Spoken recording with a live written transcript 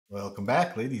Welcome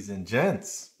back, ladies and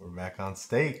gents. We're back on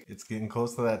stake. It's getting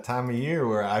close to that time of year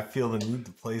where I feel the need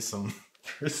to play some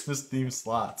Christmas themed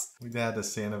slots. We had a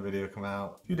Santa video come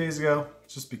out a few days ago,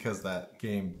 just because that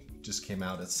game just came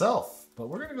out itself. But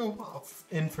we're gonna go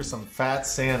in for some Fat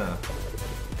Santa.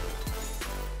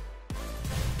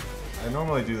 I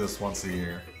normally do this once a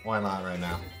year. Why not right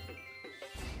now?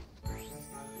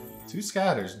 2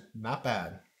 scatters, not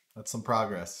bad. That's some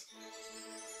progress.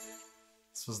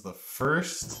 This was the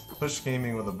first push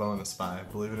gaming with a bonus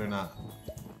 5, believe it or not.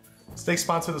 Stake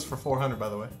sponsored this for 400, by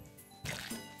the way.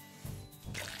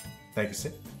 Thank you,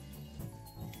 Sid.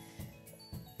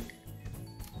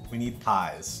 We need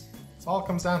pies. That's all it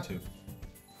comes down to.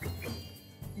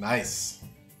 Nice.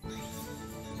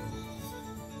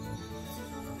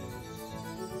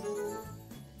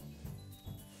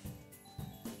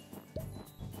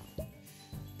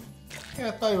 Yeah,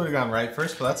 I thought he would have gone right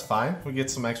first, but that's fine. We get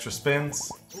some extra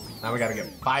spins. Now we gotta get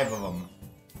 5 of them.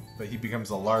 But he becomes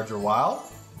a larger wild.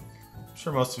 I'm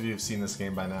sure most of you have seen this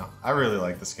game by now. I really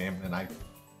like this game, and I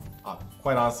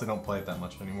quite honestly don't play it that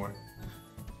much anymore.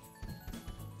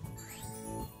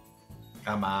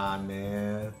 Come on,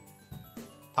 man.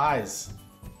 Pies.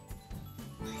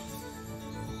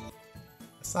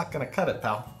 It's not gonna cut it,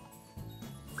 pal.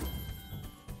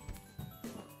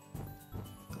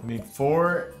 I need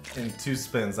 4 and 2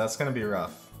 spins. That's gonna be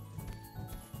rough.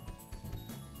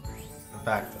 In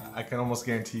fact, I can almost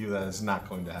guarantee you that is not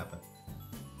going to happen.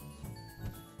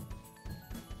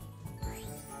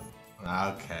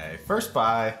 Okay, first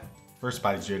buy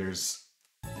jitters.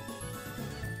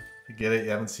 I get it, you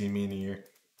haven't seen me in a year.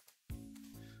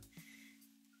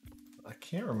 I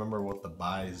can't remember what the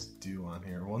buys do on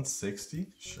here.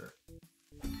 160? Sure.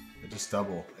 They just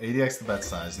double. 80x the bet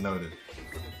size, noted.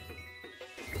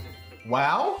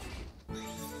 Wow!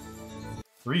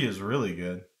 3 is really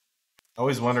good. I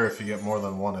always wonder if you get more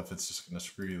than 1 if it's just gonna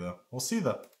screw you though. We'll see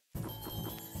though.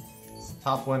 It's the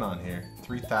top win on here.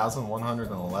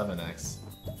 3,111x.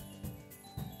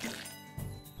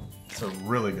 It's a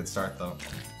really good start though.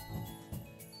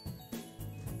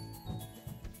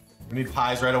 We need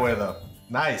pies right away though.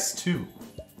 Nice, 2.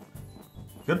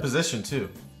 Good position too.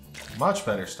 Much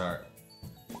better start.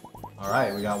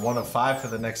 Alright, we got 1 of 5 for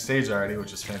the next stage already,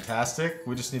 which is fantastic.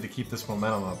 We just need to keep this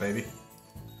momentum up, baby.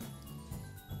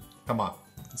 Come on,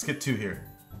 let's get 2 here.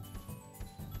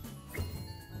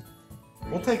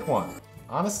 We'll take 1.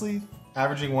 Honestly,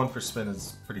 averaging 1 per spin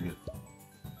is pretty good.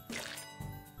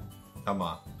 Come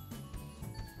on.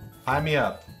 Tie me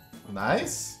up.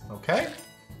 Nice, okay.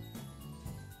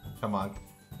 Come on.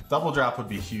 Double drop would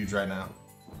be huge right now.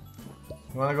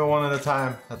 You wanna go 1 at a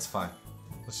time? That's fine.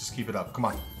 Let's just keep it up, come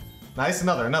on. Nice,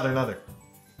 another.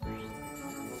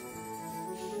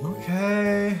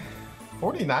 Okay,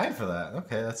 49 for that.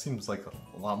 Okay, that seems like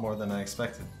a lot more than I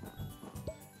expected.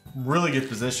 Really good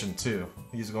position too.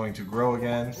 He's going to grow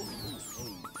again.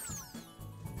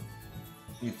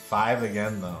 Need 5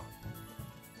 again though.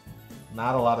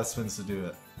 Not a lot of spins to do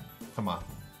it. Come on.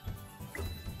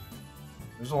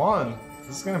 There's 1.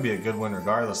 This is gonna be a good win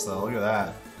regardless though. Look at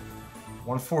that.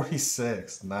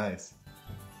 146, nice.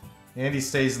 And he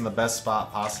stays in the best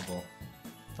spot possible.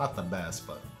 Not the best,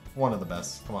 but one of the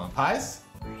best. Come on, pies?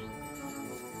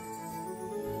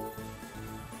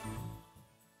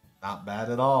 Not bad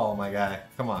at all, my guy.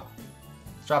 Come on,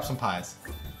 let's drop some pies.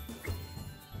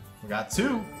 We got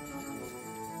 2.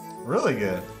 Really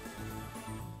good.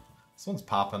 This one's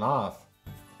popping off.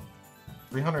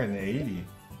 380.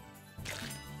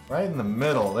 Right in the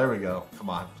middle, there we go. Come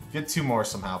on, get 2 more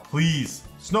somehow, please.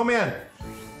 Snowman!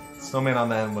 Snowman on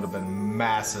the end would have been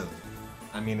massive.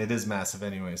 I mean, it is massive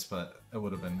anyways, but it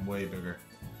would have been way bigger.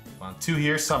 Come on, 2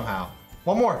 here somehow.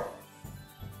 1 more.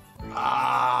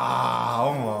 Ah,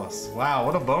 almost. Wow,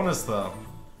 what a bonus though.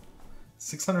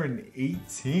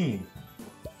 618.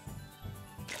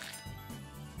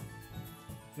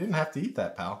 You didn't have to eat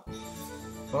that, pal.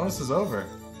 Bonus is over.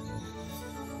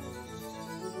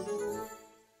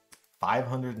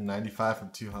 595 from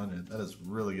 200. That is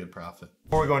really good profit.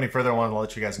 Before we go any further, I want to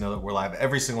let you guys know that we're live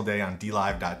every single day on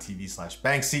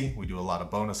dlive.tv/banksy. We do a lot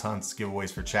of bonus hunts,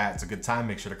 giveaways for chat. It's a good time.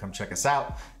 Make sure to come check us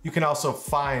out. You can also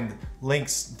find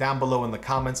links down below in the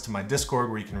comments to my Discord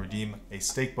where you can redeem a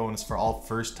stake bonus for all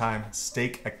first-time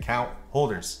stake account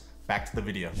holders. Back to the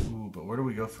video. Ooh, but where do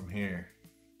we go from here?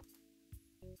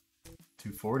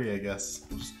 240, I guess.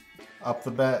 We'll just up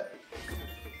the bet.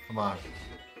 Come on.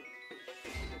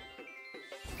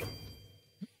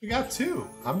 We got 2.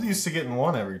 I'm used to getting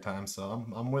 1 every time, so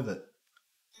I'm with it.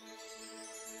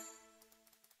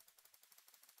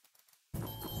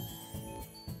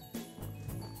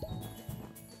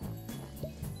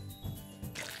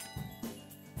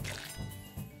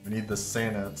 We need the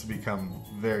Santa to become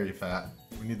very fat.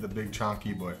 We need the big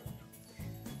chonky boy.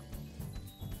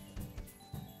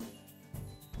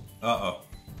 Uh-oh.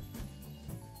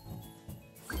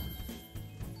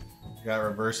 Got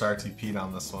reverse RTP'd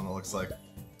on this one, it looks like.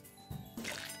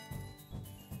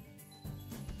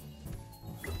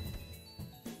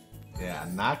 Yeah,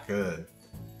 not good.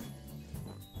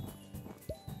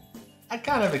 I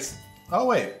kind of oh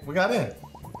wait, we got in.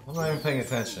 I'm not even paying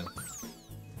attention.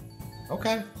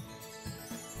 Okay.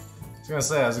 I was gonna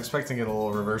say, I was expecting to get a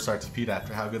little reverse RTP'd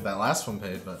after how good that last one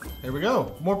paid, but here we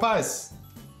go. More pies.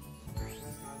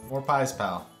 More pies,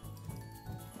 pal.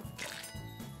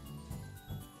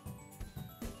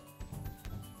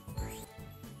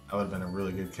 That would have been a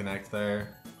really good connect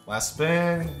there. Last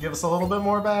spin, give us a little bit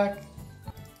more back.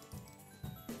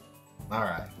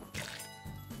 Alright.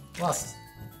 Lost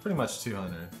pretty much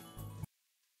 200.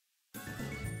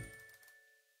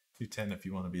 210 if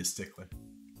you want to be a stickler.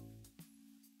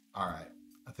 Alright.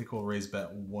 I think we'll raise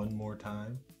bet one more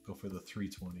time. Go for the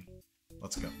 320.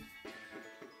 Let's go.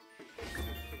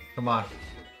 Come on.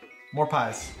 More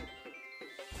pies.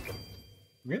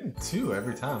 We're getting 2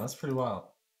 every time. That's pretty wild.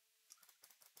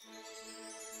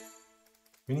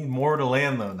 We need more to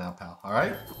land though now, pal.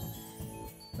 Alright?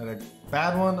 And a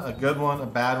bad one, a good one, a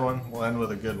bad one. We'll end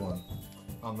with a good one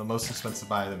on the most expensive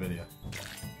buy of the video.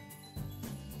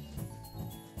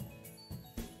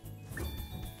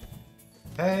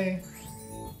 Okay.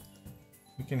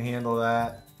 We can handle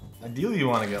that. Ideally you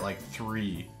want to get like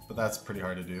 3, but that's pretty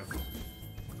hard to do.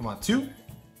 Come on, 2.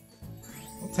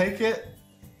 We'll take it.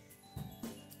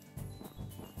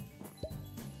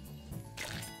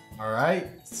 Alright,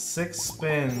 6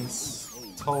 spins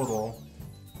total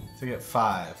to get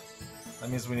 5. That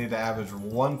means we need to average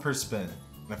 1 per spin.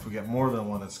 And if we get more than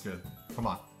 1, it's good. Come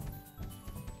on.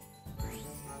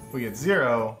 If we get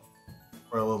 0,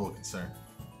 we're a little concerned.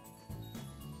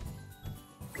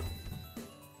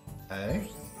 Okay.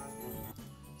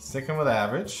 Sticking with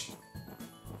average.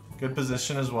 Good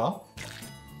position as well.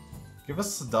 Give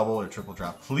us a double or triple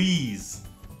drop, please.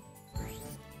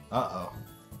 Uh-oh.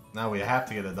 Now we have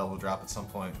to get a double drop at some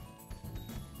point.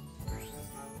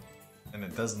 And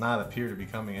it does not appear to be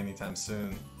coming anytime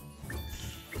soon.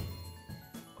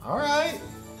 Alright.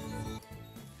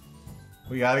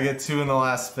 We gotta get 2 in the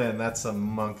last spin. That's a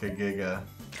monka giga.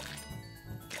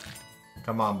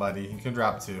 Come on, buddy. You can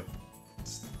drop 2.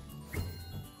 It's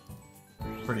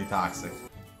pretty toxic.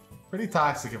 Pretty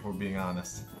toxic if we're being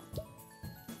honest.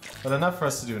 But enough for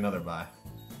us to do another buy.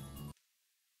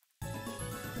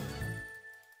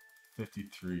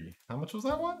 53. How much was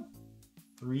that one?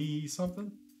 3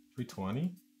 something?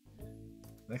 320?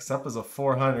 Next up is a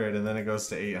 400 and then it goes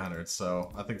to 800.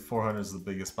 So I think 400 is the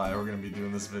biggest buy we're going to be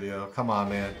doing this video. Come on,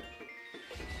 man.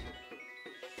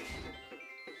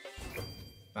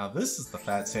 Now this is the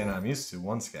fat Santa I'm used to.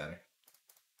 1 scatter.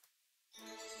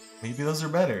 Maybe those are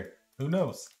better. Who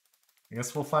knows? I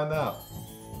guess we'll find out.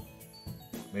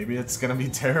 Maybe it's going to be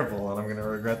terrible and I'm going to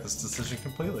regret this decision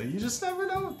completely. You just never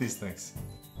know with these things.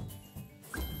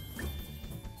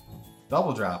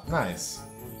 Double drop, nice.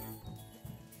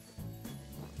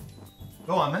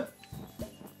 Go on, man.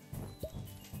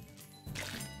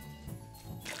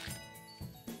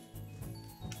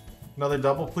 Another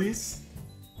double, please.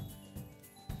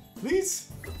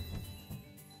 Please.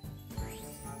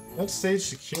 Next stage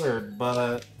secured,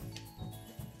 but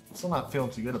I'm still not feeling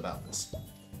too good about this.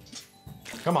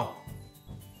 Come on.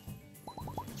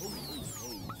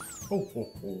 Oh, oh,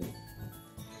 oh.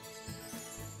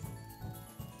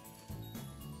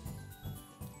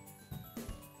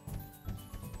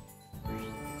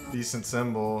 Decent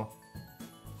symbol.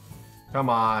 Come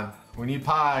on. We need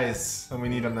pies, and we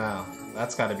need them now.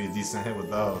 That's got to be a decent hit with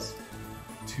those.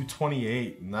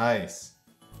 228. Nice.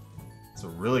 It's a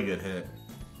really good hit.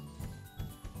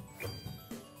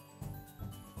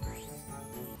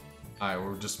 Alright,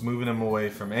 we're just moving him away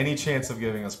from any chance of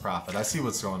giving us profit. I see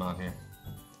what's going on here.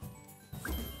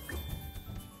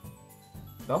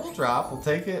 Double drop. We'll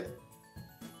take it.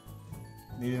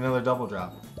 Need another double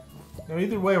drop. You know,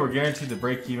 either way, we're guaranteed to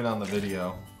break even on the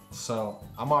video. So,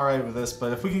 I'm alright with this,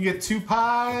 but if we can get 2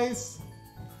 pies,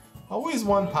 always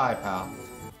 1 pie, pal.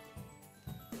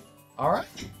 Alright.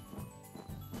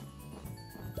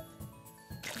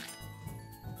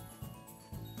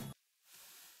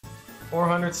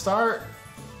 $400 start.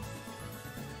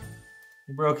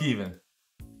 We broke even.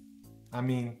 I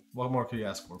mean, what more could you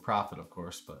ask for? Profit, of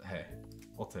course, but hey,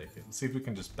 we'll take it. Let's see if we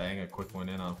can just bang a quick one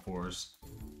in on 4s.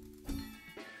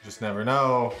 Just never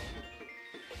know.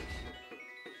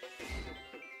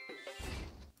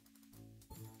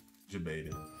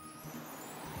 Debated.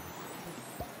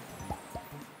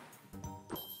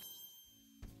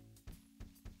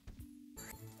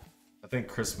 think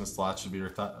Christmas slots should be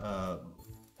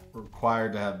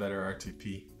required to have better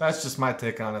RTP. That's just my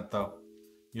take on it though.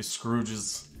 You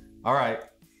Scrooges. All right,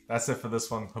 that's it for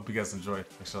this one. Hope you guys enjoyed.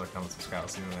 Make sure to like, comment, subscribe. I'll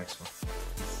see you in the next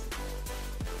one.